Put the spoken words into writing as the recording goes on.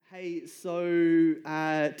Hey,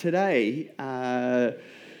 today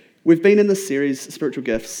we've been in this series, Spiritual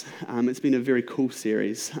Gifts. It's been a very cool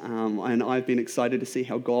series, and I've been excited to see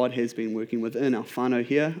how God has been working within our whānau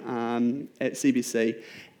here at CBC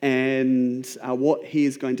and what He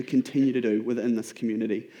is going to continue to do within this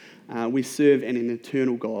community. We serve an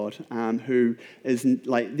eternal God who is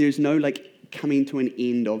there's no coming to an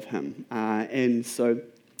end of Him, and so.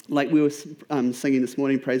 Like we were singing this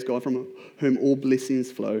morning, praise God from whom all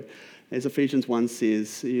blessings flow. As Ephesians 1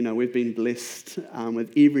 says, we've been blessed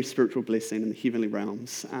with every spiritual blessing in the heavenly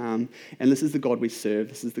realms. And this is the God we serve.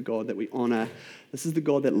 This is the God that we honor. This is the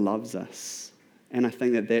God that loves us. And I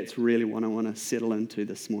think that that's really what I want to settle into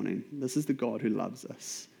this morning. This is the God who loves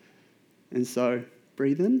us. And so,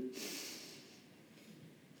 breathe in.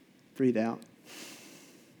 Breathe out.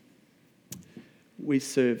 We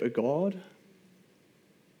serve a God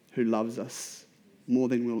who loves us more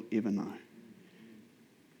than we'll ever know.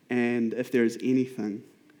 And if there is anything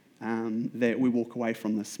that we walk away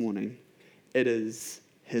from this morning, it is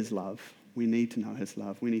His love. We need to know His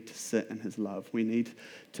love. We need to sit in His love. We need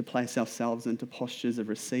to place ourselves into postures of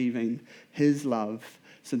receiving His love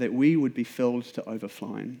so that we would be filled to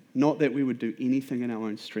overflowing. Not that we would do anything in our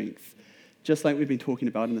own strength, just like we've been talking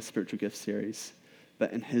about in the Spiritual Gift series,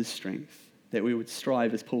 but in His strength. That we would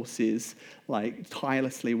strive, as Paul says,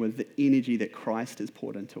 tirelessly with the energy that Christ has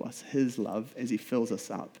poured into us, His love, as He fills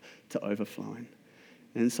us up to overflowing.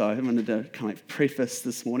 And so I wanted to kind of preface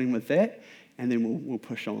this morning with that, and then we'll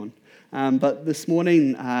push on. But this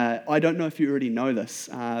morning, I don't know if you already know this,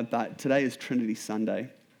 but today is Trinity Sunday.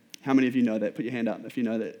 How many of you know that? Put your hand up if you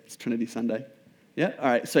know that it's Trinity Sunday. Yeah? All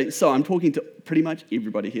right. So I'm talking to pretty much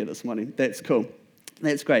everybody here this morning. That's cool.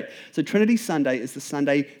 That's great. So Trinity Sunday is the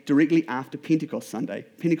Sunday directly after Pentecost Sunday.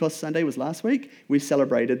 Pentecost Sunday was last week. We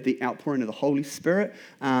celebrated the outpouring of the Holy Spirit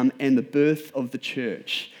and the birth of the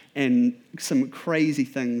church and some crazy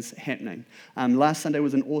things happening. Last Sunday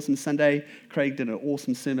was an awesome Sunday. Craig did an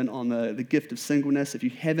awesome sermon on the gift of singleness. If you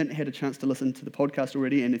haven't had a chance to listen to the podcast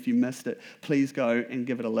already, and if you missed it, please go and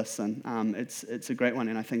give it a listen. It's a great one,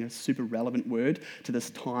 and I think a super relevant word to this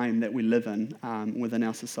time that we live in within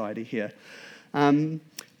our society here.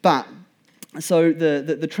 Trinity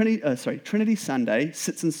Sunday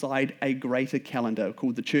sits inside a greater calendar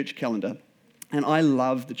called the church calendar. And I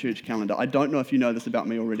love the church calendar. I don't know if you know this about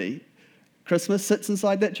me already. Christmas sits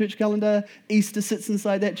inside that church calendar. Easter sits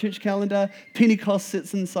inside that church calendar. Pentecost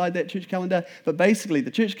sits inside that church calendar. But basically, the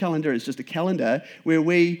church calendar is just a calendar where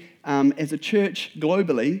we, as a church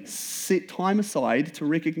globally, set time aside to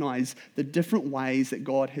recognize the different ways that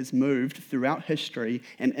God has moved throughout history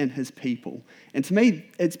and in His people. And to me,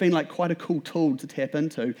 it's been quite a cool tool to tap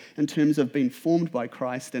into in terms of being formed by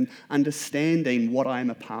Christ and understanding what I am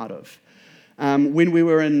a part of. When we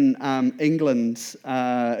were in England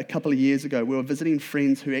a couple of years ago, we were visiting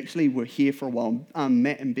friends who actually were here for a while,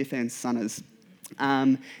 Matt and Beth Ann Sunners.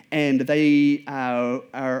 And they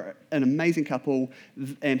are an amazing couple,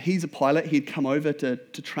 and he's a pilot. He'd come over to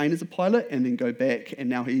train as a pilot and then go back, and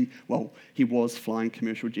now he was flying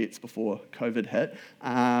commercial jets before COVID hit.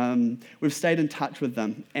 We've stayed in touch with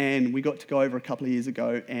them, and we got to go over a couple of years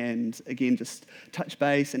ago and, again, just touch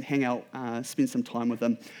base and hang out, spend some time with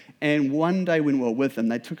them. And one day when we were with them,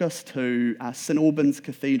 they took us to St Albans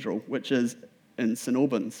Cathedral, which is in St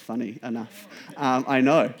Albans, funny enough. I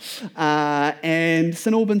know. And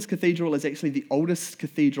St Albans Cathedral is actually the oldest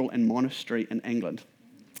cathedral and monastery in England.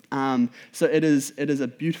 So it is a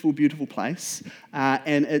beautiful, beautiful place.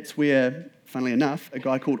 And it's where, funnily enough, a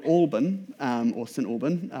guy called Alban, or St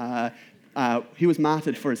Alban, he was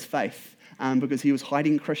martyred for his faith. Because he was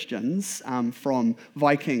hiding Christians from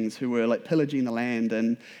Vikings who were pillaging the land.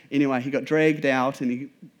 And anyway, he got dragged out and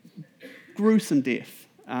gruesome death.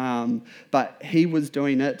 But he was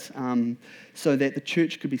doing it so that the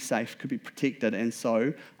church could be safe, could be protected. And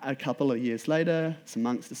so a couple of years later, some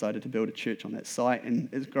monks decided to build a church on that site, and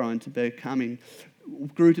it's grew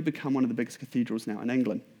to become one of the biggest cathedrals now in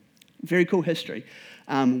England. Very cool history.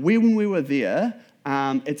 When we were there,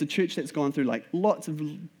 it's a church that's gone through lots of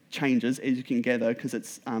changes, as you can gather, because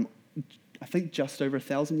it's I think just over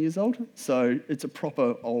 1,000 years old, so it's a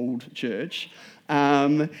proper old church.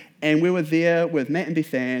 And we were there with Matt and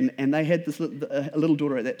Beth Ann, and they had a little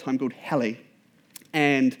daughter at that time called Hallie,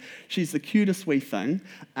 and she's the cutest wee thing.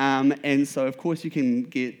 And so, of course, you can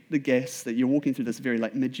get the guess that you're walking through this very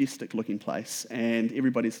majestic-looking place, and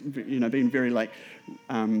everybody's being very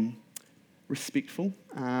respectful,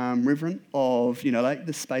 reverent of,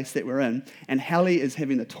 the space that we're in. And Hallie is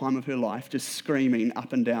having the time of her life, just screaming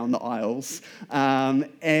up and down the aisles.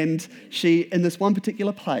 And she, in this one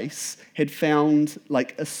particular place, had found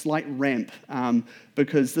a slight ramp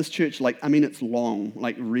because this church, it's long,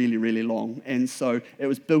 really, really long. And so it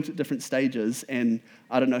was built at different stages, and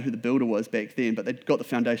I don't know who the builder was back then, but they'd got the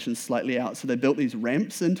foundations slightly out. So they built these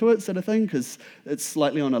ramps into it, sort of thing, because it's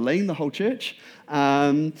slightly on a lean, the whole church.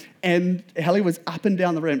 And Hallie was up and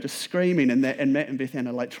down the ramp just screaming, and Matt and Beth Ann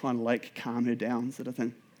are trying to calm her down, sort of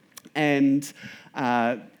thing. And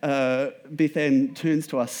Beth Ann turns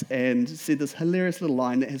to us and said this hilarious little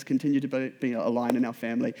line that has continued to be a line in our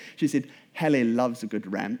family. She said, "Hallie loves a good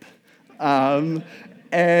ramp."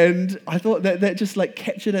 And I thought that just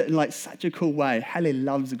captured it in such a cool way. Hallie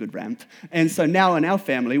loves a good ramp. And so now in our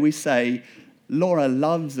family we say, Laura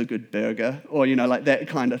loves a good burger, or that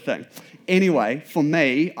kind of thing. Anyway, for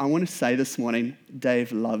me, I want to say this morning,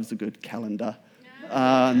 Dave loves a good calendar.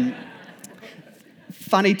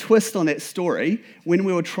 Funny twist on that story, when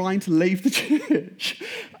we were trying to leave the church,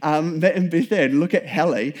 Matt and Beth Ann look at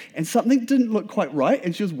Hallie, and something didn't look quite right,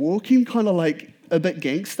 and she was walking kind of a bit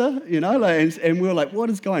gangster, and we were like, what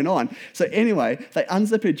is going on? So anyway, they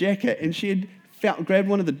unzip her jacket, and she had grabbed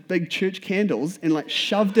one of the big church candles and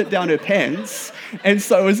shoved it down her pants, and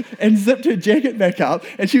zipped her jacket back up,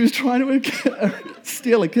 and she was trying to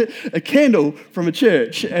steal a candle from a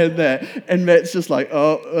church, and Matt's just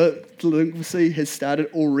delinquency has started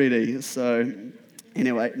already. So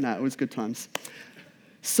anyway, no, it was good times.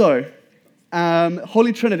 So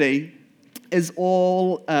Holy Trinity is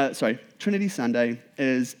Trinity Sunday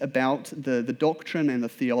is about the doctrine and the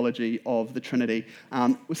theology of the Trinity.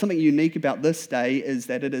 Something unique about this day is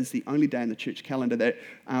that it is the only day in the church calendar that,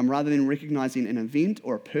 rather than recognizing an event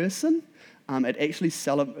or a person, it actually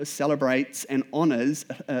celebrates and honors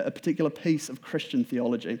a particular piece of Christian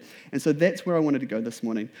theology. And so that's where I wanted to go this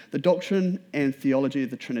morning, the doctrine and theology of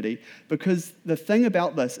the Trinity, because the thing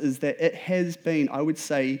about this is that it has been, I would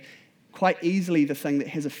say, quite easily the thing that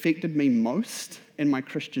has affected me most in my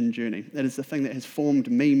Christian journey. That is the thing that has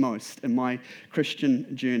formed me most in my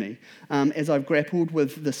Christian journey. As I've grappled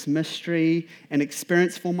with this mystery and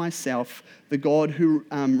experienced for myself the God who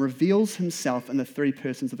reveals himself in the three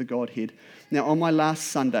persons of the Godhead. Now, on my last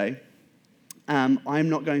Sunday, I'm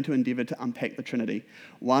not going to endeavor to unpack the Trinity.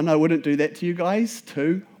 One, I wouldn't do that to you guys.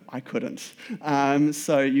 Two, I couldn't.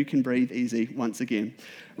 So you can breathe easy once again.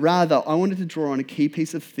 Rather, I wanted to draw on a key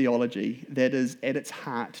piece of theology that is at its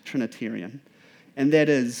heart Trinitarian, and that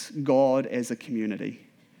is God as a community.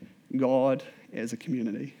 God as a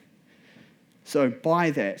community. So by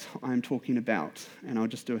that, I'm talking about, and I'll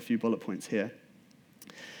just do a few bullet points here.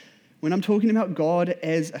 When I'm talking about God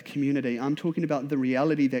as a community, I'm talking about the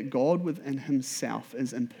reality that God within himself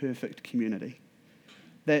is in perfect community.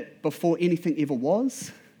 That before anything ever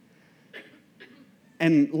was,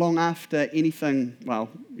 and long after anything,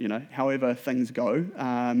 however things go,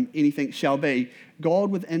 anything shall be, God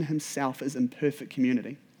within himself is in perfect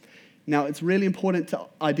community. Now, it's really important to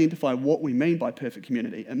identify what we mean by perfect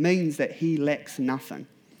community. It means that he lacks nothing,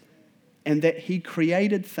 and that he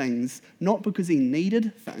created things not because he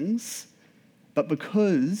needed things, but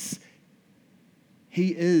because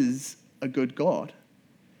he is a good God.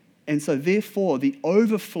 And so therefore, the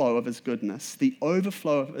overflow of his goodness, the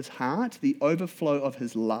overflow of his heart, the overflow of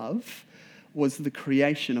his love was the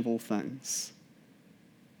creation of all things.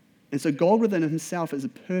 And so God within himself is a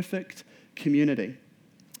perfect community.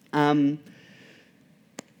 In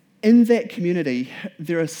that community,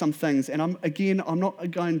 there are some things, and I'm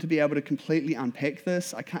not going to be able to completely unpack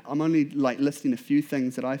this. I'm only listing a few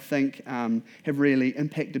things that I think have really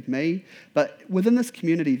impacted me. But within this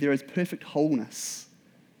community, there is perfect wholeness.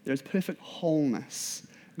 There is perfect wholeness.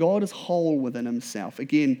 God is whole within himself.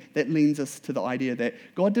 Again, that leads us to the idea that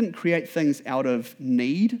God didn't create things out of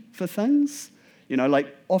need for things.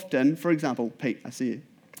 Often, for example, Pete, I see you,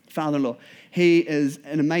 father-in-law, he is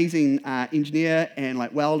an amazing engineer and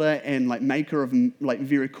welder and maker of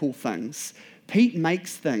very cool things. Pete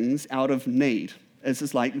makes things out of need. It's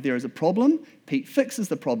just there is a problem, Pete fixes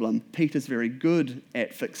the problem. Pete is very good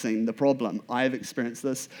at fixing the problem. I have experienced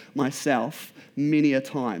this myself many a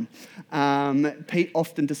time. Pete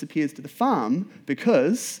often disappears to the farm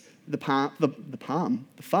because the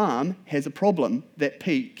farm has a problem that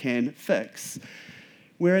Pete can fix.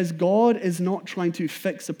 Whereas God is not trying to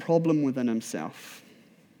fix a problem within himself.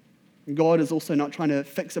 God is also not trying to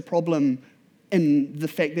fix a problem in the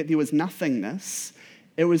fact that there was nothingness.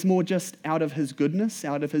 It was more just out of his goodness,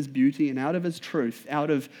 out of his beauty, and out of his truth, out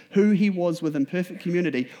of who he was within perfect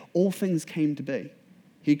community, all things came to be.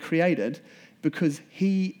 He created because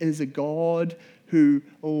he is a God who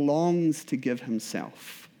longs to give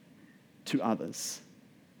himself to others.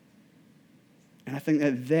 And I think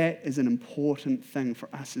that is an important thing for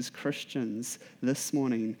us as Christians this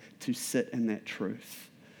morning to sit in that truth.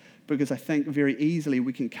 because I think very easily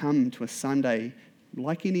we can come to a Sunday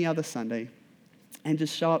like any other Sunday and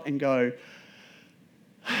just show up and go,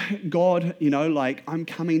 God, I'm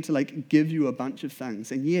coming to give you a bunch of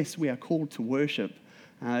things. And yes, we are called to worship.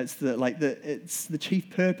 It's the chief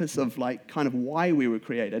purpose of kind of why we were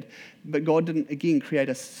created. But God didn't again create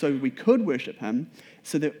us so we could worship Him,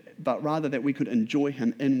 but rather that we could enjoy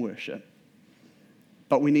Him in worship.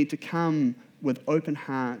 But we need to come with open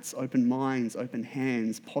hearts, open minds, open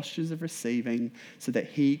hands, postures of receiving, so that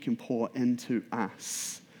He can pour into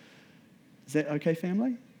us. Is that okay,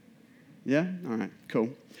 family? Yeah? All right, cool.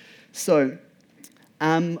 So,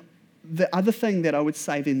 the other thing that I would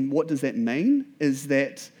say then, what does that mean, is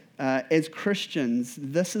that as Christians,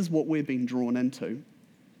 this is what we're being drawn into.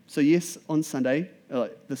 So yes, on Sunday,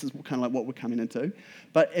 this is kind of like what we're coming into.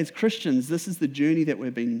 But as Christians, this is the journey that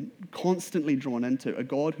we've been constantly drawn into, a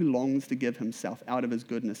God who longs to give Himself out of His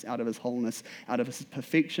goodness, out of His wholeness, out of His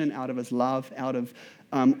perfection, out of His love, out of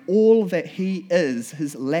all that He is,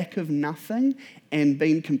 His lack of nothing, and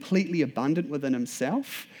being completely abundant within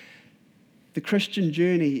Himself. The Christian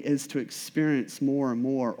journey is to experience more and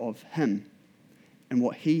more of Him and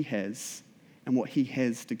what He has and what He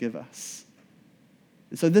has to give us.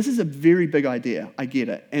 So this is a very big idea. I get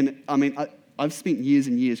it. And I mean, I've spent years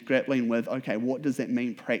and years grappling with, okay, what does that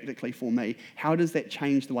mean practically for me? How does that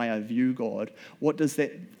change the way I view God? How does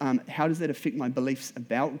that affect my beliefs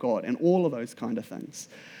about God? And all of those kind of things.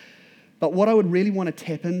 But what I would really want to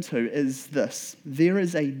tap into is this. There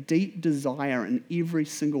is a deep desire in every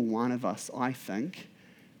single one of us, I think,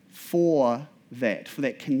 for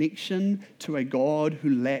that connection to a God who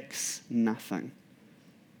lacks nothing.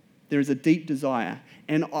 There is a deep desire.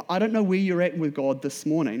 And I don't know where you're at with God this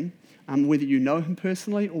morning, whether you know Him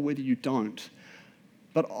personally or whether you don't.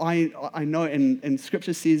 But I know, and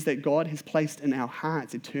Scripture says that God has placed in our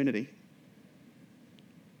hearts eternity.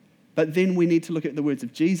 But then we need to look at the words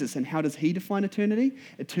of Jesus, and how does He define eternity?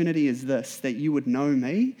 Eternity is this, that you would know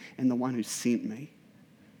me and the one who sent me.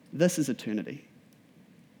 This is eternity.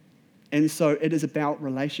 And so it is about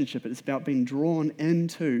relationship. It is about being drawn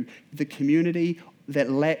into the community that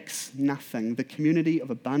lacks nothing, the community of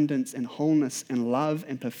abundance and wholeness and love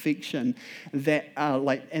and perfection,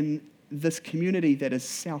 and this community that is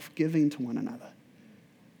self-giving to one another.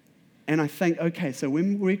 And I think, okay, so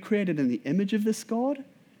when we're created in the image of this God,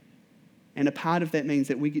 and a part of that means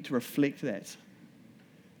that we get to reflect that.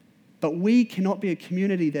 But we cannot be a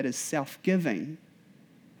community that is self-giving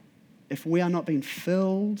if we are not being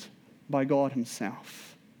filled by God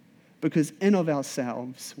Himself. Because in of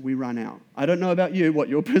ourselves, we run out. I don't know about you, what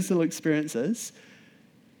your personal experience is,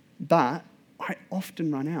 but I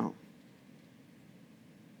often run out.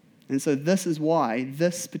 And so this is why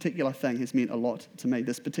this particular thing has meant a lot to me,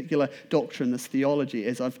 this particular doctrine, this theology,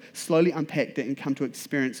 as I've slowly unpacked it and come to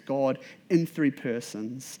experience God in three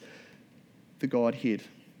persons, the Godhead.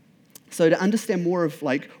 So to understand more of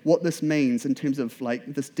what this means in terms of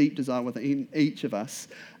this deep desire within each of us,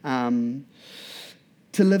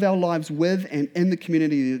 to live our lives with and in the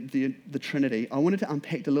community of the Trinity, I wanted to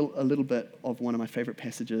unpack a little bit of one of my favorite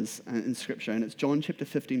passages in Scripture, and it's John chapter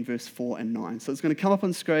 15, verse 4 and 9. So it's going to come up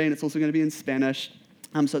on screen. It's also going to be in Spanish,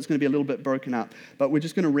 so it's going to be a little bit broken up. But we're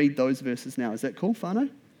just going to read those verses now. Is that cool, Fano?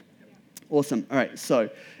 Awesome. All right, so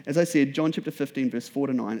as I said, John chapter 15, verse 4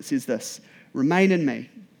 to 9, it says this, "Remain in me,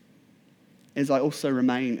 as I also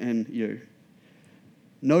remain in you.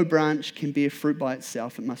 No branch can bear fruit by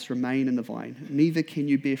itself, it must remain in the vine. Neither can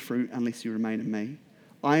you bear fruit unless you remain in me.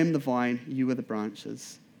 I am the vine, you are the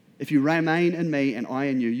branches. If you remain in me and I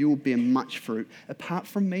in you, you will bear much fruit. Apart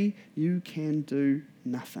from me, you can do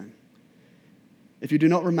nothing. If you do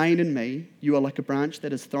not remain in me, you are like a branch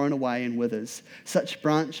that is thrown away and withers. Such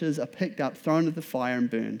branches are picked up, thrown into the fire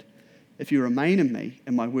and burned. If you remain in me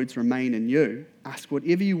and my words remain in you, ask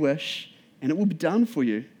whatever you wish and it will be done for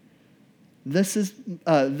you. This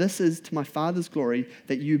is to my Father's glory,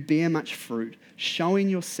 that you bear much fruit, showing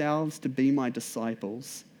yourselves to be my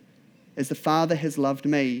disciples. As the Father has loved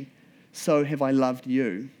me, so have I loved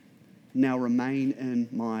you. Now remain in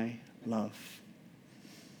my love."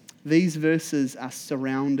 These verses are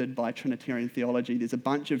surrounded by Trinitarian theology. There's a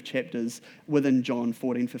bunch of chapters within John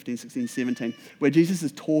 14, 15, 16, 17, where Jesus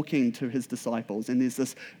is talking to His disciples, and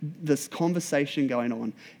there's this conversation going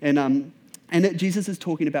on. And Jesus is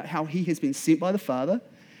talking about how He has been sent by the Father,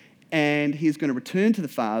 and He is going to return to the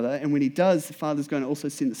Father, and when He does, the Father's going to also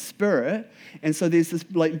send the Spirit. And so there's this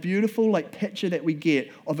beautiful picture that we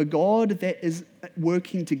get of a God that is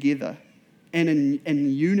working together. and in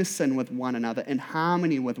unison with one another, in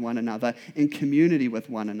harmony with one another, in community with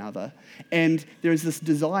one another. And there is this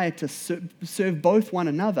desire to serve both one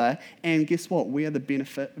another, and guess what? We are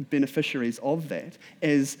the beneficiaries of that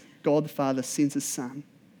as God the Father sends his Son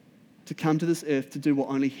to come to this earth to do what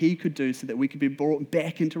only he could do so that we could be brought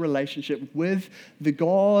back into relationship with the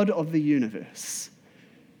God of the universe.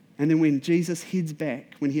 And then when Jesus heads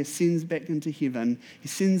back, when he ascends back into heaven, he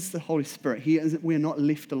sends the Holy Spirit. We're not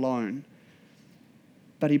left alone.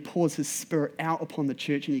 But he pours his Spirit out upon the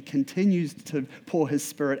church, and he continues to pour his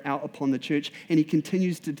Spirit out upon the church, and he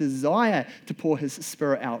continues to desire to pour his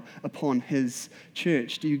Spirit out upon his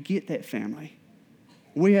church. Do you get that, family?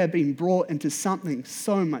 We are being brought into something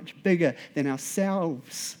so much bigger than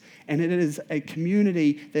ourselves, and it is a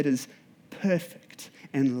community that is perfect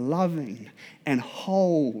and loving and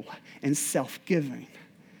whole and self-giving.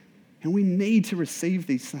 And we need to receive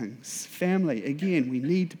these things. Family, again, we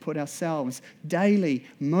need to put ourselves daily,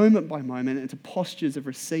 moment by moment, into postures of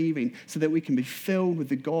receiving so that we can be filled with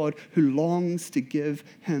the God who longs to give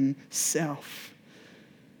himself.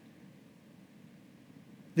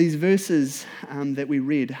 These verses that we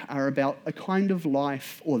read are about a kind of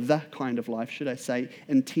life, or the kind of life, should I say,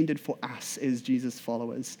 intended for us as Jesus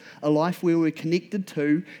followers. A life where we're connected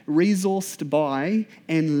to, resourced by,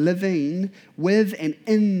 and living with and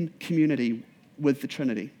in community with the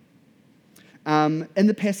Trinity. In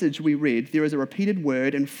the passage we read, there is a repeated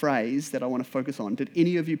word and phrase that I want to focus on. Did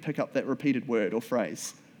any of you pick up that repeated word or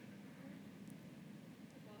phrase?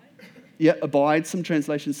 Abide. Yeah, abide. Some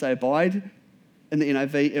translations say abide. In the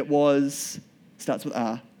NIV, starts with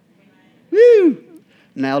R. Woo!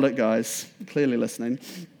 Nailed it, guys. Clearly listening.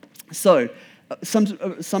 So, some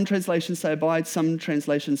translations say abide, some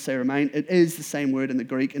translations say remain. It is the same word in the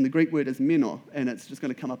Greek, and the Greek word is meno, and it's just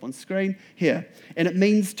going to come up on screen here. And it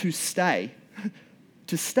means to stay.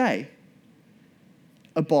 To stay.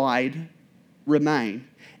 Abide, remain.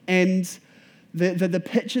 And the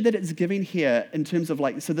picture that it's giving here in terms of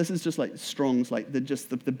so this is just Strong's,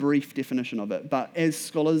 the brief definition of it. But as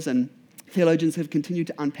scholars and theologians have continued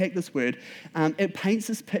to unpack this word, it paints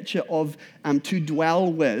this picture of to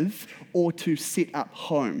dwell with or to set up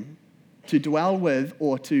home. To dwell with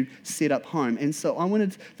or to set up home. And so I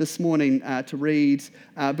wanted this morning to read,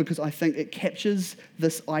 because I think it captures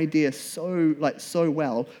this idea so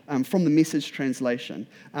well from the Message translation,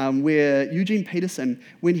 where Eugene Peterson,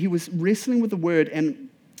 when he was wrestling with the word, and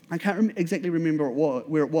I can't exactly remember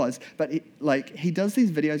where it was, but he does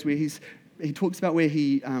these videos where he talks about where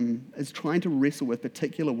he is trying to wrestle with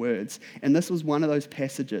particular words. And this was one of those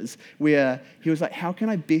passages where he was like, how can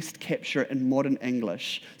I best capture it in modern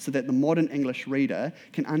English so that the modern English reader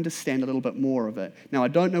can understand a little bit more of it? Now, I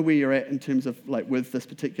don't know where you're at in terms of with this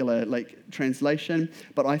particular translation,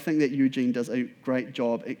 but I think that Eugene does a great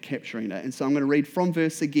job at capturing it. And so I'm going to read from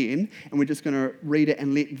verse again, and we're just going to read it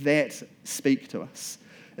and let that speak to us.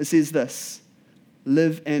 It says this: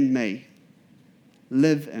 live in me.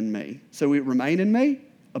 Live in me. So we remain in me,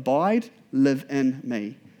 abide, live in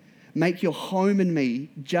me. Make your home in me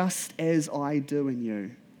just as I do in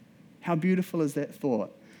you. How beautiful is that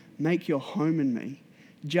thought? Make your home in me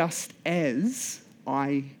just as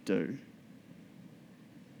I do.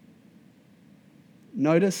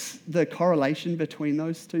 Notice the correlation between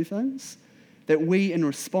those two things? That we, in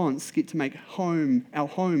response, get to make our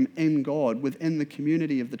home in God, within the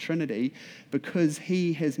community of the Trinity, because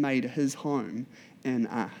he has made his home in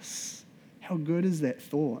us. How good is that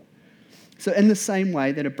thought? So in the same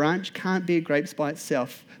way that a branch can't bear grapes by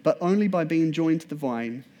itself, but only by being joined to the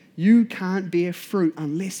vine, you can't bear fruit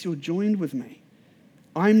unless you're joined with me.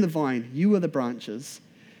 I'm the vine, you are the branches.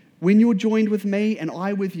 When you're joined with me and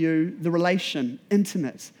I with you, the relation,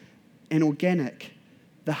 intimate and organic,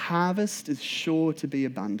 the harvest is sure to be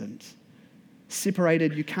abundant.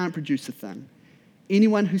 Separated, you can't produce a thing.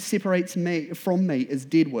 Anyone who separates from me is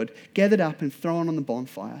dead wood, gathered up and thrown on the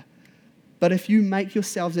bonfire. But if you make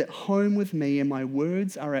yourselves at home with me and my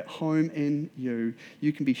words are at home in you,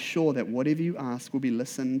 you can be sure that whatever you ask will be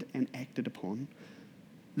listened and acted upon.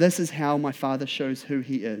 This is how my Father shows who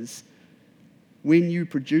he is. When you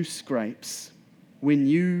produce grapes, when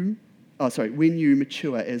you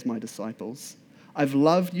mature as my disciples. I've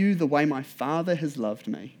loved you the way my Father has loved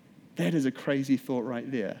me. That is a crazy thought right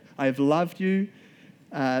there. I have loved you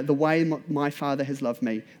the way my Father has loved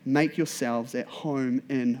me. Make yourselves at home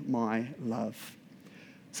in my love.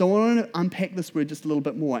 So I want to unpack this word just a little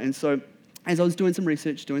bit more. And so as I was doing some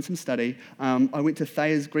research, doing some study, I went to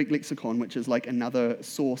Thayer's Greek Lexicon, which is another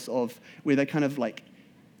source of where they kind of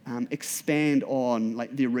expand on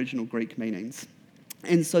the original Greek meanings.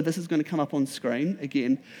 And so this is going to come up on screen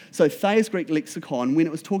again. So Thayer's Greek lexicon, when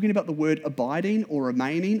it was talking about the word abiding or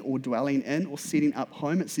remaining or dwelling in or setting up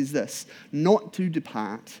home, it says this: not to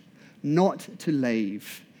depart, not to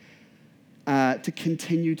leave, to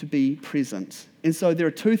continue to be present. And so there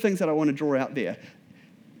are two things that I want to draw out there.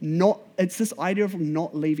 It's this idea of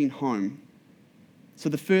not leaving home. So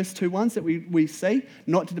the first two ones that we see,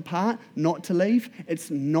 not to depart, not to leave, it's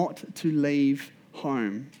not to leave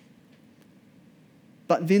home.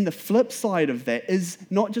 But then the flip side of that is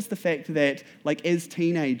not just the fact that, like, as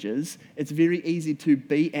teenagers, it's very easy to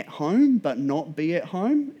be at home but not be at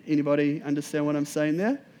home. Anybody understand what I'm saying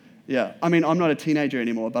there? Yeah. I mean, I'm not a teenager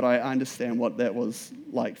anymore, but I understand what that was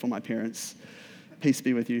like for my parents. Peace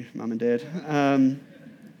be with you, Mum and Dad.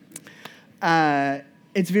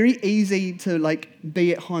 It's very easy to, like,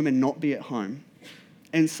 be at home and not be at home.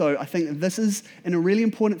 And so I think this is a really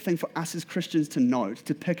important thing for us as Christians to note,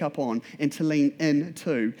 to pick up on, and to lean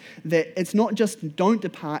into, that it's not just don't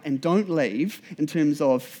depart and don't leave in terms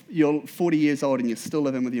of you're 40 years old and you're still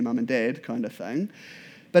living with your mum and dad kind of thing,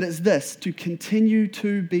 but it's this: to continue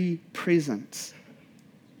to be present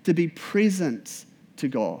to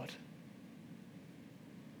God.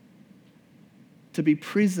 To be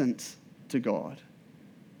present to God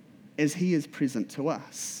as He is present to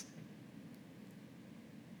us.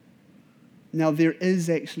 Now, there is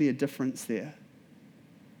actually a difference there,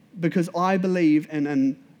 because I believe in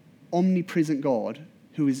an omnipresent God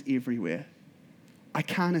who is everywhere. I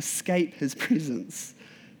can't escape His presence.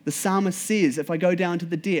 The psalmist says, if I go down to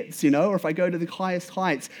the depths, or if I go to the highest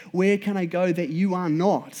heights, where can I go that you are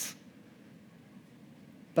not?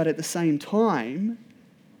 But at the same time,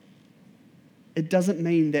 it doesn't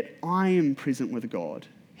mean that I am present with God.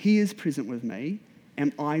 He is present with me.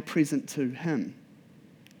 Am I present to Him?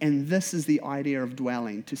 And this is the idea of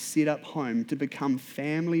dwelling, to set up home, to become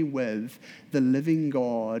family with the living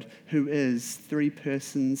God who is three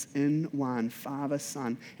persons in one, Father,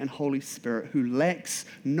 Son, and Holy Spirit, who lacks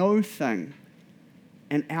no thing.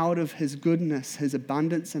 And out of His goodness, His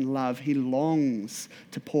abundance and love, He longs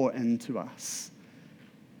to pour into us.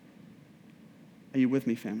 Are you with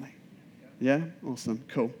me, family? Yeah? Awesome.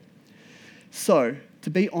 Cool. So, to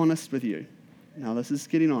be honest with you, now this is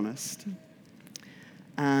getting honest,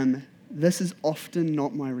 this is often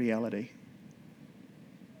not my reality.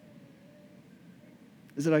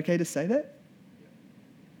 Is it okay to say that?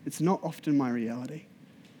 It's not often my reality.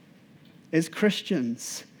 As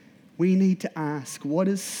Christians, we need to ask, what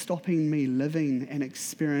is stopping me living and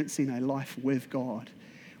experiencing a life with God?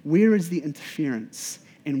 Where is the interference?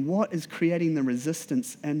 And what is creating the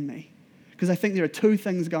resistance in me? Because I think there are two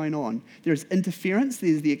things going on. There's interference,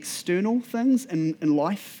 there's the external things in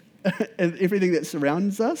life, and everything that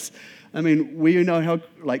surrounds us. I mean, we know how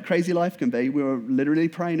crazy life can be. We were literally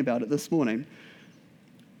praying about it this morning.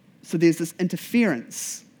 So there's this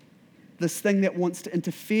interference, this thing that wants to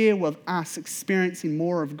interfere with us experiencing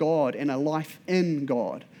more of God and a life in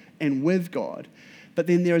God and with God. But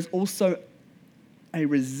then there is also a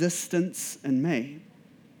resistance in me.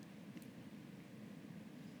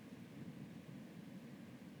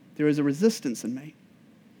 There is a resistance in me.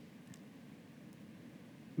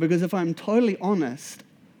 Because if I'm totally honest,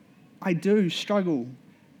 I do struggle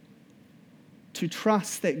to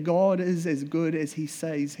trust that God is as good as He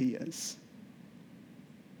says He is.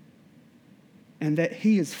 And that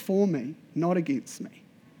He is for me, not against me.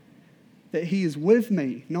 That He is with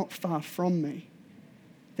me, not far from me.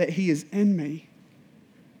 That He is in me.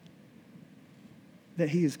 That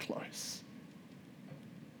He is close.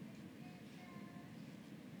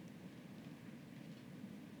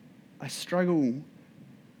 I struggle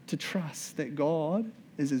to trust that God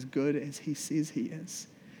is as good as He says He is.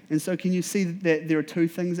 And so can you see that there are two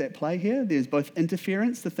things at play here? There's both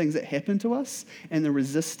interference, the things that happen to us, and the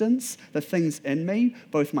resistance, the things in me,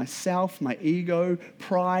 both myself, my ego,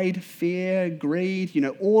 pride, fear, greed,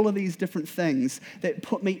 all of these different things that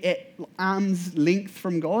put me at arm's length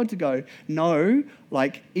from God to go, no,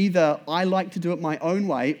 either I like to do it my own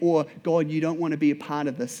way, or God, you don't want to be a part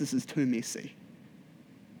of this. This is too messy.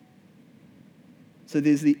 So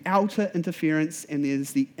there's the outer interference and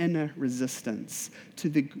there's the inner resistance to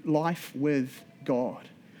the life with God.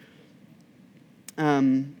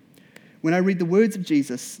 When I read the words of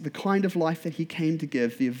Jesus, the kind of life that He came to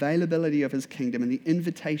give, the availability of His kingdom and the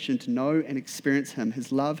invitation to know and experience Him,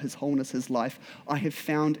 His love, His wholeness, His life, I have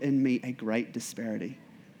found in me a great disparity.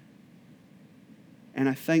 And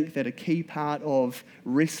I think that a key part of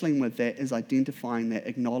wrestling with that is identifying that,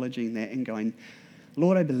 acknowledging that, and going,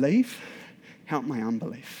 Lord, I believe. Help my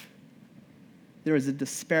unbelief. There is a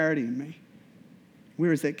disparity in me.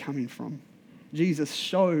 Where is that coming from? Jesus,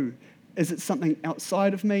 show Is it something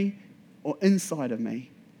outside of me or inside of me?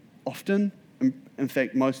 Often, in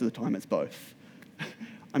fact, most of the time, it's both.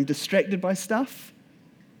 I'm distracted by stuff,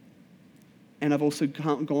 and I've also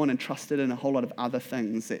gone and trusted in a whole lot of other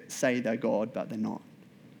things that say they're God, but they're not.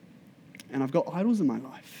 And I've got idols in my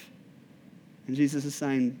life. And Jesus is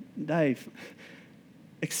saying, Dave,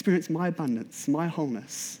 experience my abundance, my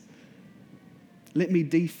wholeness. Let me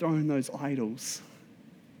dethrone those idols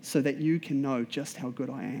so that you can know just how good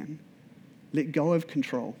I am. Let go of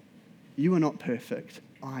control. You are not perfect.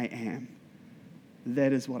 I am.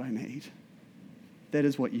 That is what I need. That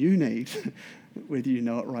is what you need, whether you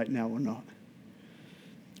know it right now or not.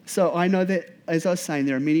 So I know that, as I was saying,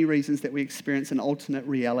 there are many reasons that we experience an alternate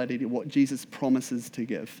reality to what Jesus promises to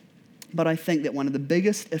give. But I think that one of the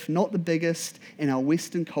biggest, if not the biggest, in our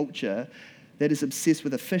Western culture that is obsessed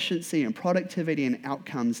with efficiency and productivity and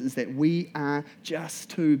outcomes is that we are just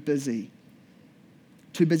too busy.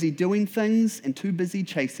 Too busy doing things and too busy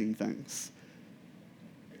chasing things.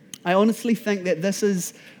 I honestly think that this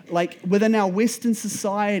is like within our Western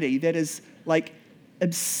society that is like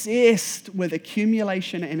obsessed with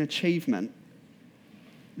accumulation and achievement,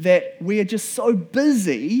 that we are just so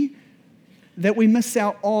busy that we miss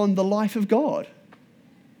out on the life of God.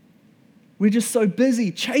 We're just so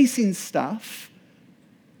busy chasing stuff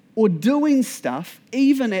or doing stuff,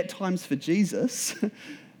 even at times for Jesus,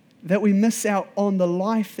 that we miss out on the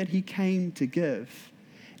life that he came to give.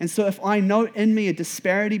 And so if I note in me a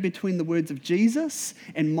disparity between the words of Jesus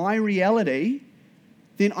and my reality,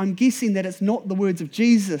 then I'm guessing that it's not the words of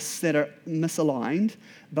Jesus that are misaligned,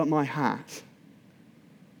 but my heart.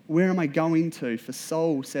 Where am I going to for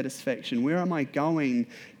soul satisfaction? Where am I going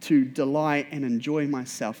to delight and enjoy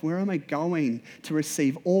myself? Where am I going to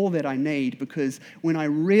receive all that I need? Because when I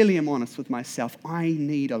really am honest with myself, I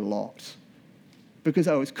need a lot. Because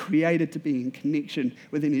I was created to be in connection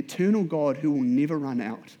with an eternal God who will never run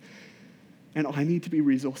out. And I need to be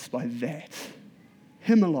resourced by that.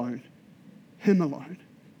 Him alone. Him alone.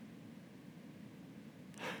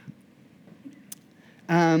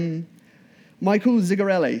 Michael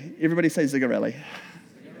Zingarelli. Everybody say Zingarelli.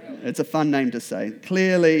 It's a fun name to say.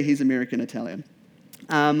 Clearly, he's American-Italian.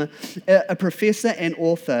 A professor and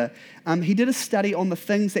author. He did a study on the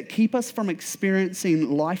things that keep us from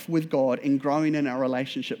experiencing life with God and growing in our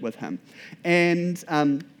relationship with him. And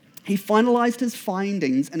he finalized his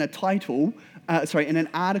findings in in an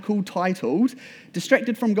article titled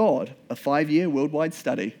 "Distracted from God: A 5-Year Worldwide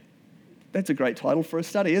Study." That's a great title for a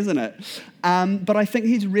study, isn't it? But I think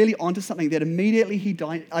he's really onto something that immediately he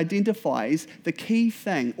identifies the key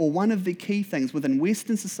thing, or one of the key things within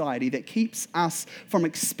Western society that keeps us from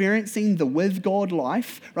experiencing the with God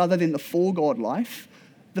life rather than the for God life.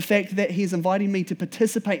 The fact that he's inviting me to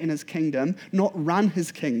participate in his kingdom, not run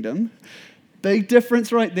his kingdom. Big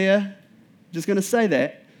difference right there. Just going to say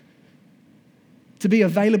that. To be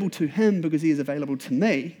available to him because he is available to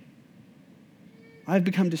me. I've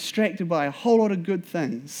become distracted by a whole lot of good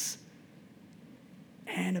things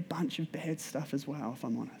and a bunch of bad stuff as well, if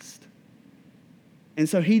I'm honest. And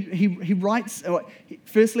so he writes,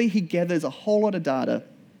 firstly, he gathers a whole lot of data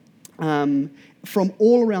from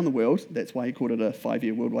all around the world. That's why he called it a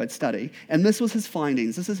 5-year worldwide study. And this was his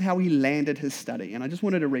findings. This is how he landed his study. And I just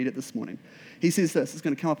wanted to read it this morning. He says this. It's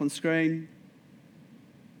going to come up on screen.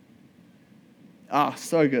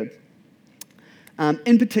 So good.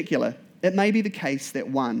 In particular, it may be the case that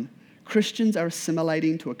 1, Christians are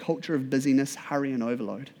assimilating to a culture of busyness, hurry, and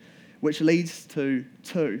overload, which leads to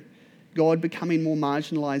 2, God becoming more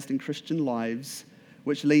marginalized in Christian lives,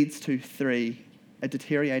 which leads to 3, a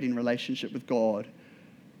deteriorating relationship with God,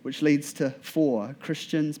 which leads to 4,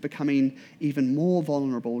 Christians becoming even more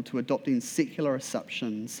vulnerable to adopting secular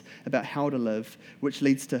assumptions about how to live, which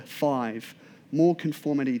leads to 5, more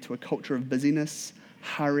conformity to a culture of busyness,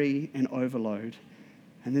 hurry, and overload.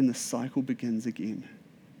 And then the cycle begins again.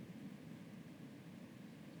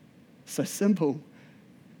 So simple.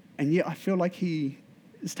 And yet I feel like he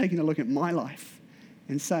is taking a look at my life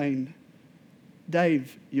and saying,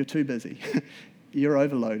 Dave, you're too busy. You're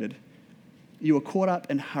overloaded. You are caught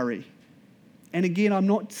up in hurry. And again, I'm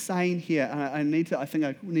not saying here, I think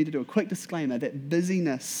I need to do a quick disclaimer that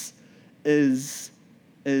busyness is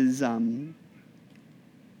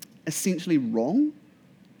essentially wrong.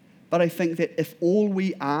 But I think that if all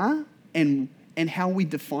we are and how we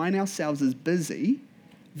define ourselves as busy,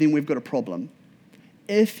 then we've got a problem.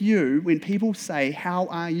 If you, when people say, how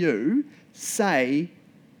are you, say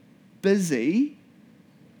busy,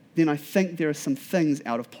 then I think there are some things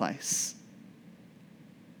out of place.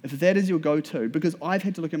 If that is your go-to, because I've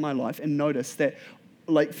had to look at my life and notice that,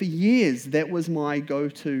 like for years, that was my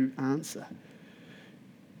go-to answer.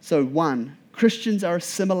 So 1, Christians are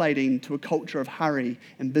assimilating to a culture of hurry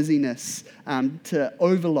and busyness, to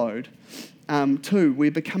overload. 2,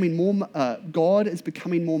 we're becoming more, God is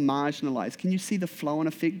becoming more marginalized. Can you see the flow-on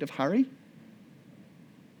effect of hurry?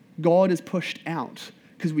 God is pushed out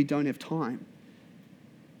because we don't have time.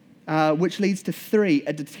 Which leads to 3,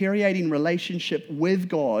 a deteriorating relationship with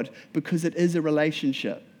God because it is a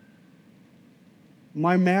relationship.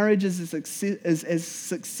 My marriage is as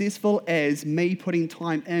successful as me putting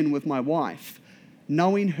time in with my wife,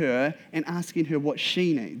 knowing her and asking her what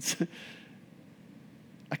she needs.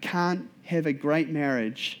 I can't have a great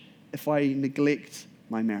marriage if I neglect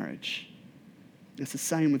my marriage. It's the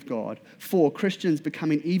same with God. 4, Christians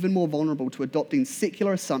becoming even more vulnerable to adopting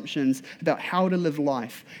secular assumptions about how to live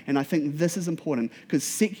life. And I think this is important because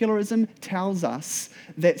secularism tells us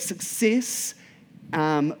that success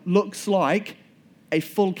looks like a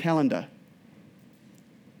full calendar.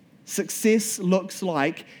 Success looks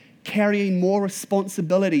like carrying more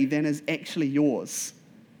responsibility than is actually yours.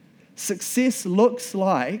 Success looks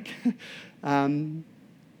like, in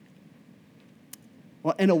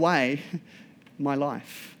a way, my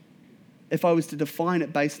life. If I was to define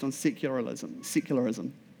it based on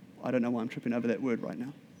secularism, I don't know why I'm tripping over that word right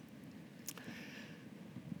now.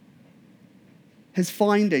 His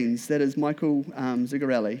findings, that is Michael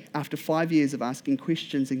Zigarelli, after 5 years of asking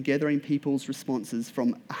questions and gathering people's responses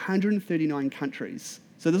from 139 countries.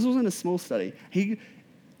 So this wasn't a small study. He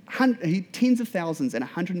tens of thousands in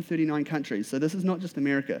 139 countries, so this is not just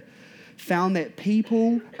America, found that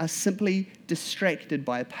people are simply distracted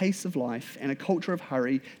by a pace of life and a culture of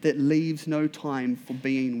hurry that leaves no time for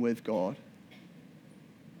being with God.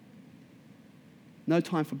 No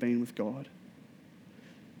time for being with God.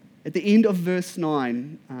 At the end of verse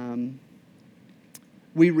 9,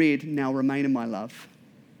 we read, "Now remain in my love."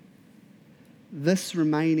 This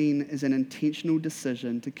remaining is an intentional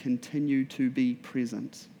decision to continue to be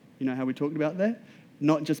present. You know how we talked about that?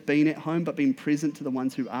 Not just being at home, but being present to the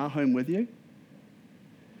ones who are home with you.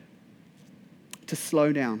 To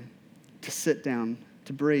slow down, to sit down,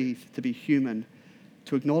 to breathe, to be human,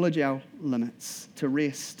 to acknowledge our limits, to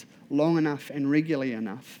rest long enough and regularly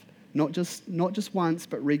enough. Not just once,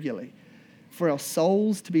 but regularly. For our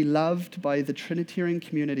souls to be loved by the Trinitarian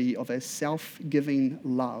community of a self-giving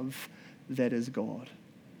love that is God.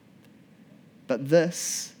 But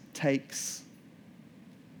this takes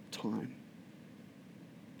time.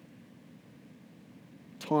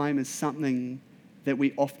 Time is something that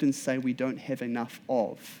we often say we don't have enough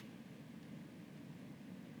of.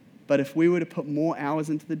 But if we were to put more hours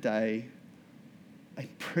into the day, I'm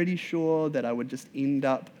pretty sure that I would just end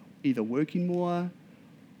up either working more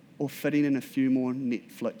or fitting in a few more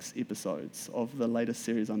Netflix episodes of the latest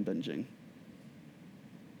series I'm binging.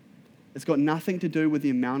 It's got nothing to do with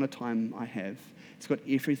the amount of time I have. It's got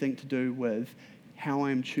everything to do with how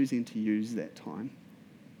I'm choosing to use that time.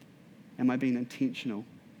 Am I being intentional?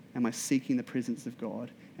 Am I seeking the presence of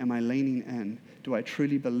God? Am I leaning in? Do I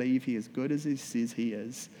truly believe He is good as He says He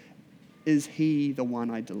is? Is He the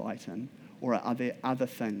one I delight in? Or are there other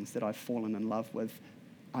things that I've fallen in love with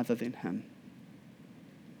other than Him?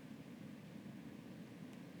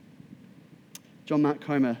 John Mark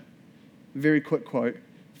Comer, very quick quote,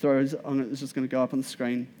 it's just going to go up on the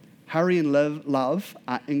screen. Hurry and love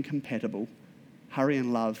are incompatible. Hurry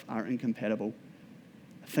and love are incompatible.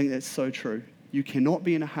 I think that's so true. You cannot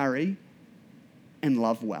be in a hurry and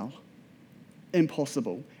love well.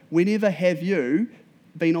 Impossible. Whenever have you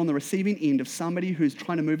been on the receiving end of somebody who's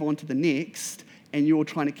trying to move on to the next and you're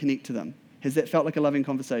trying to connect to them? Has that felt like a loving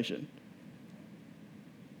conversation?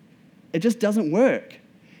 It just doesn't work.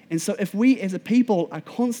 And so if we as a people are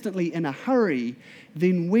constantly in a hurry,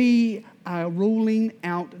 then we are ruling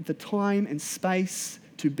out the time and space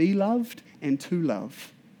to be loved and to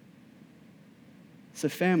love. So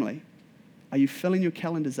family, are you filling your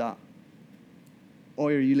calendars up?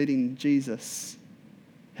 Or are you letting Jesus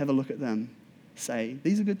have a look at them? Say,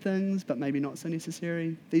 these are good things, but maybe not so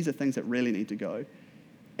necessary. These are things that really need to go.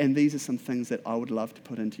 And these are some things that I would love to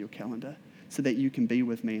put into your calendar so that you can be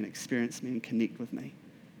with me and experience me and connect with me.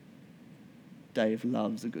 Dave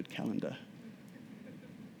loves a good calendar.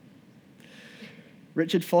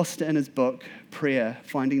 Richard Foster, in his book, Prayer,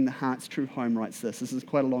 Finding the Heart's True Home, writes this. This is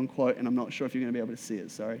quite a long quote, and I'm not sure if you're going to be able to see it.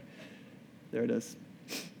 Sorry. There it is.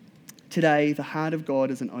 Today, the heart of God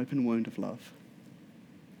is an open wound of love.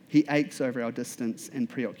 He aches over our distance and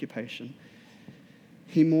preoccupation.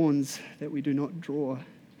 He mourns that we do not draw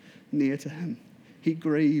near to Him. He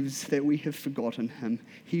grieves that we have forgotten Him.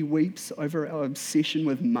 He weeps over our obsession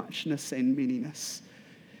with muchness and manyness.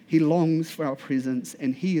 He longs for our presence,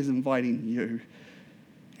 and He is inviting you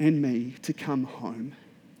and me to come home.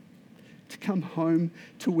 to come home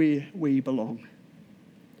to where we belong,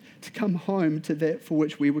 to come home to that for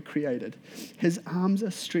which we were created. His arms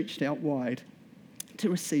are stretched out wide to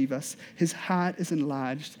receive us. His heart is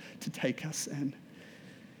enlarged to take us in.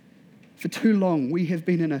 For too long, we have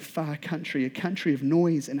been in a far country, a country of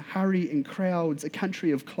noise and hurry and crowds, a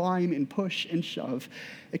country of climb and push and shove,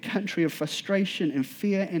 a country of frustration and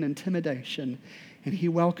fear and intimidation. And he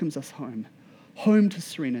welcomes us home, home to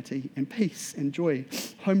serenity and peace and joy,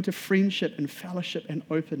 home to friendship and fellowship and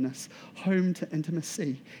openness, home to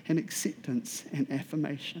intimacy and acceptance and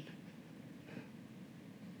affirmation.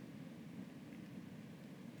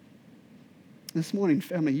 This morning,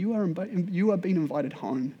 family, you are being invited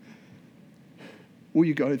home. Will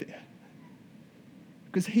you go there?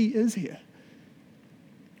 Because he is here.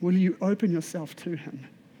 Will you open yourself to him?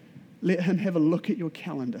 Let him have a look at your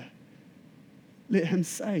calendar. Let him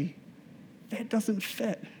say, that doesn't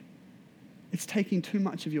fit. It's taking too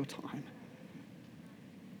much of your time.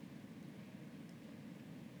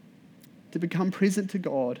 To become present to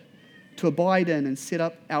God, to abide in and set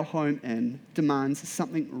up our home in, demands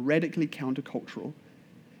something radically countercultural.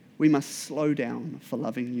 We must slow down for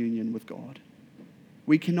loving union with God.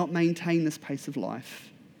 We cannot maintain this pace of life.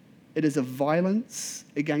 It is a violence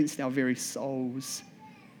against our very souls.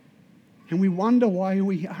 And we wonder why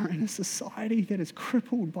we are in a society that is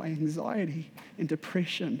crippled by anxiety and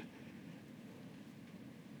depression.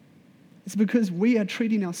 It's because we are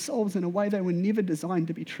treating our souls in a way they were never designed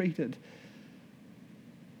to be treated.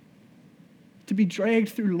 To be dragged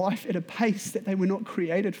through life at a pace that they were not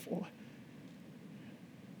created for.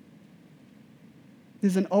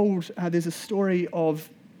 There's a story of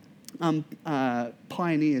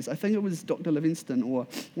pioneers. I think it was Dr. Livingstone or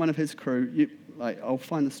one of his crew. I'll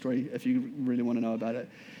find the story if you really want to know about it.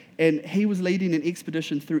 And he was leading an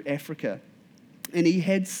expedition through Africa. And he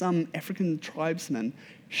had some African tribesmen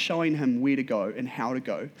showing him where to go and how to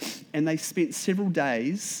go. And they spent several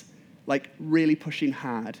days really pushing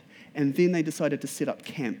hard. And then they decided to set up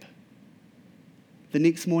camp. The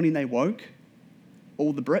next morning they woke.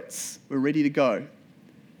 All the Brits were ready to go.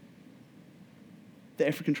 The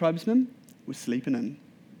African tribesmen were sleeping in.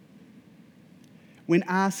 When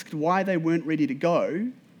asked why they weren't ready to go,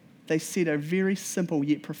 they said a very simple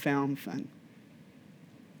yet profound thing.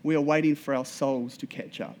 We are waiting for our souls to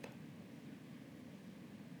catch up.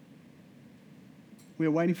 We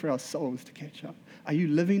are waiting for our souls to catch up. Are you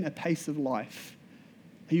living a pace of life?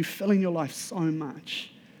 Are you filling your life so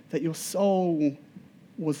much that your soul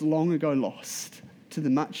was long ago lost to the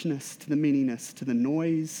muchness, to the manyness, to the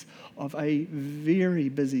noise of a very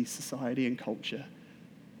busy society and culture?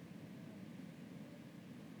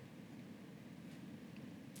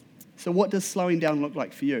 So what does slowing down look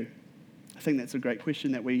like for you? I think that's a great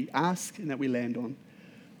question that we ask and that we land on.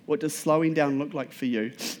 What does slowing down look like for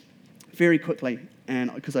you? Very quickly,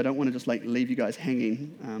 and because I don't want to just leave you guys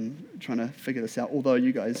hanging, trying to figure this out, although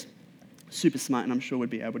you guys super smart and I'm sure would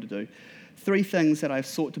be able to do. 3 things that I've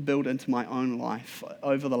sought to build into my own life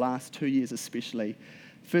over the last 2 years especially.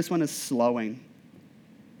 First one is slowing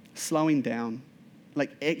down,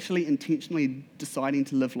 actually intentionally deciding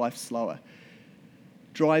to live life slower.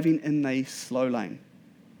 Driving in the slow lane.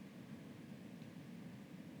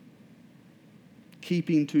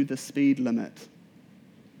 Keeping to the speed limit.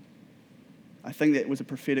 I think that was a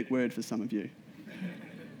prophetic word for some of you.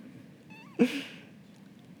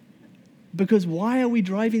 Because why are we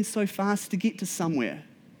driving so fast to get to somewhere?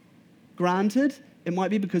 Granted, it might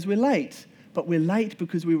be because we're late, but we're late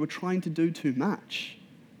because we were trying to do too much.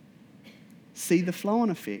 See the flow-on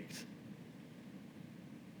effect.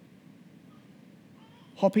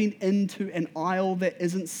 Hopping into an aisle that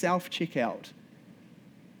isn't self-checkout,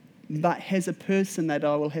 but has a person that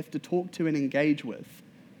I will have to talk to and engage with.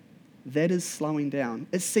 That is slowing down.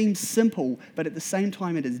 It seems simple, but at the same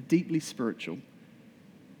time it is deeply spiritual.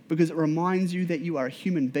 Because it reminds you that you are a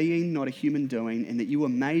human being, not a human doing, and that you were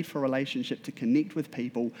made for a relationship to connect with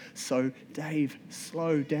people. So, Dave,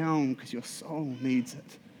 slow down because your soul needs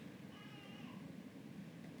it.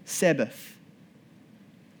 Sabbath.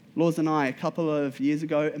 Laws and I, a couple of years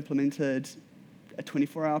ago, implemented a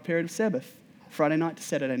 24-hour period of Sabbath, Friday night to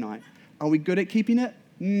Saturday night. Are we good at keeping it?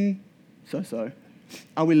 So-so.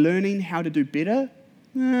 Are we learning how to do better?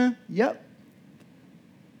 Yep.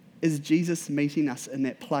 Is Jesus meeting us in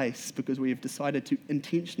that place because we have decided to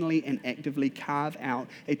intentionally and actively carve out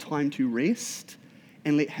a time to rest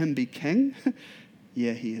and let him be king?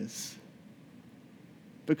 Yeah, he is.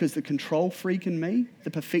 Because the control freak in me,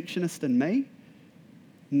 the perfectionist in me,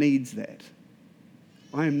 needs that.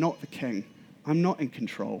 I am not the king. I'm not in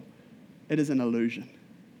control. It is an illusion.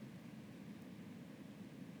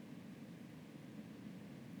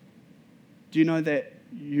 Do you know that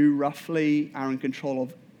you roughly are in control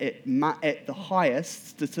of, at the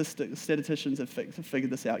highest, statisticians have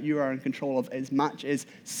figured this out, you are in control of as much as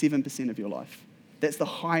 7% of your life. That's the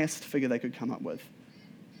highest figure they could come up with.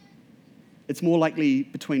 It's more likely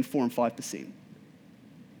between 4 and 5%.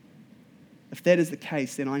 If that is the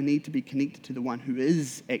case, then I need to be connected to the one who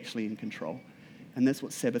is actually in control. And that's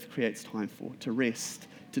what Sabbath creates time for, to rest,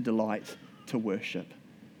 to delight, to worship,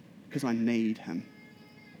 because I need him.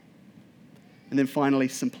 And then finally,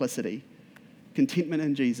 simplicity. Contentment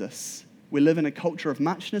in Jesus. We live in a culture of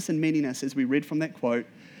muchness and manyness, as we read from that quote.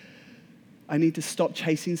 I need to stop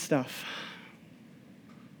chasing stuff.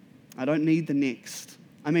 I don't need the next.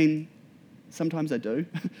 I mean, sometimes I do.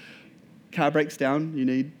 Car breaks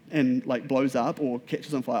down, and blows up or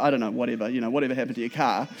catches on fire. I don't know, whatever happened to your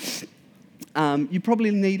car. You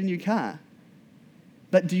probably need a new car.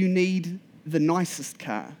 But do you need the nicest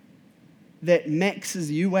car that maxes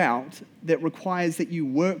you out, that requires that you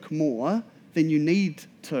work more than you need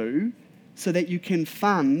to so that you can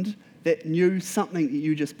fund that new something that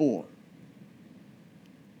you just bought?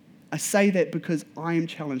 I say that because I am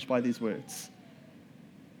challenged by these words.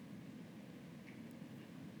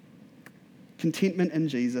 Contentment in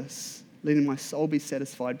Jesus, letting my soul be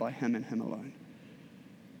satisfied by him and him alone.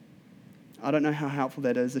 I don't know how helpful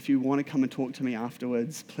that is. If you want to come and talk to me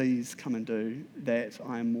afterwards, please come and do that.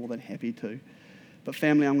 I am more than happy to. But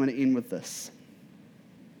family, I'm going to end with this.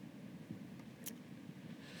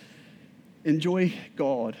 Enjoy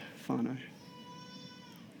God, whānau.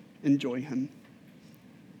 Enjoy him.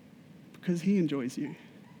 Because he enjoys you.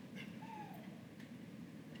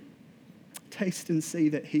 Taste and see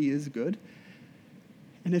that he is good.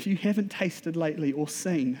 And if you haven't tasted lately or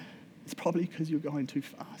seen, it's probably because you're going too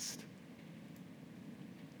fast.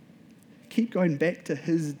 Keep going back to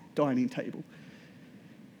his dining table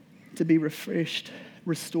to be refreshed,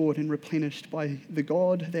 restored, and replenished by the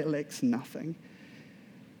God that lacks nothing.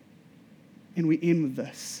 And we end with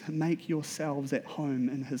this. Make yourselves at home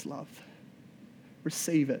in his love.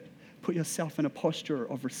 Receive it. Put yourself in a posture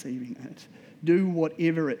of receiving it. Do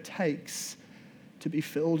whatever it takes to be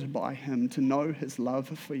filled by him, to know his love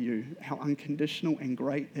for you, how unconditional and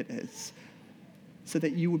great it is, so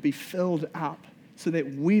that you would be filled up, so that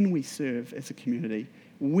when we serve as a community,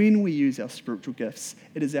 when we use our spiritual gifts,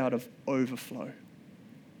 it is out of overflow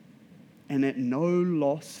and at no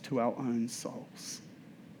loss to our own souls.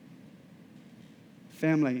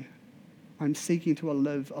 Family, I'm seeking to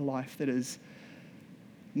live a life that is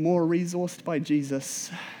more resourced by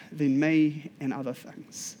Jesus than me and other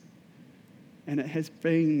things. And it has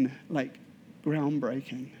been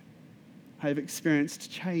groundbreaking. I have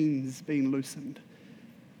experienced chains being loosened.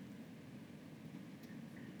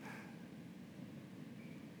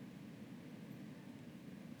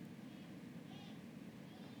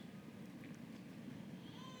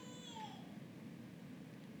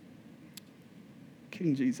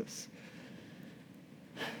 King Jesus,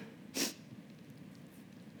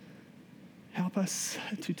 help us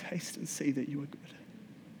to taste and see that you are good.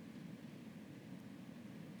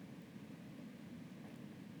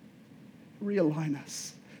 Realign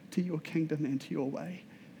us to your kingdom and to your way.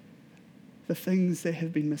 The things that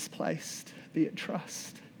have been misplaced, be it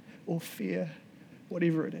trust or fear,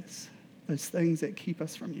 whatever it is, those things that keep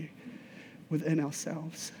us from you within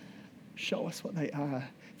ourselves, show us what they are,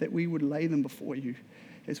 that we would lay them before you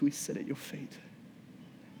as we sit at your feet.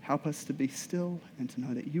 Help us to be still and to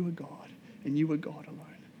know that you are God and you are God alone.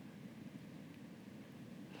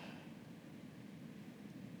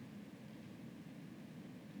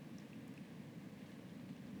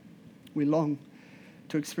 We long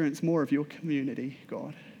to experience more of your community,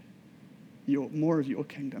 God, more of your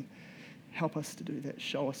kingdom. Help us to do that.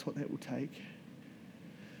 Show us what that will take.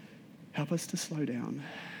 Help us to slow down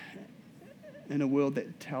in a world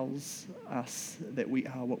that tells us that we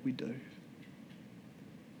are what we do. In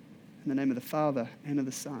the name of the Father, and of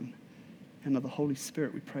the Son, and of the Holy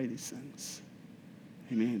Spirit, we pray these things.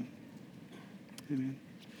 Amen. Amen.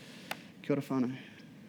 Kia ora whānau.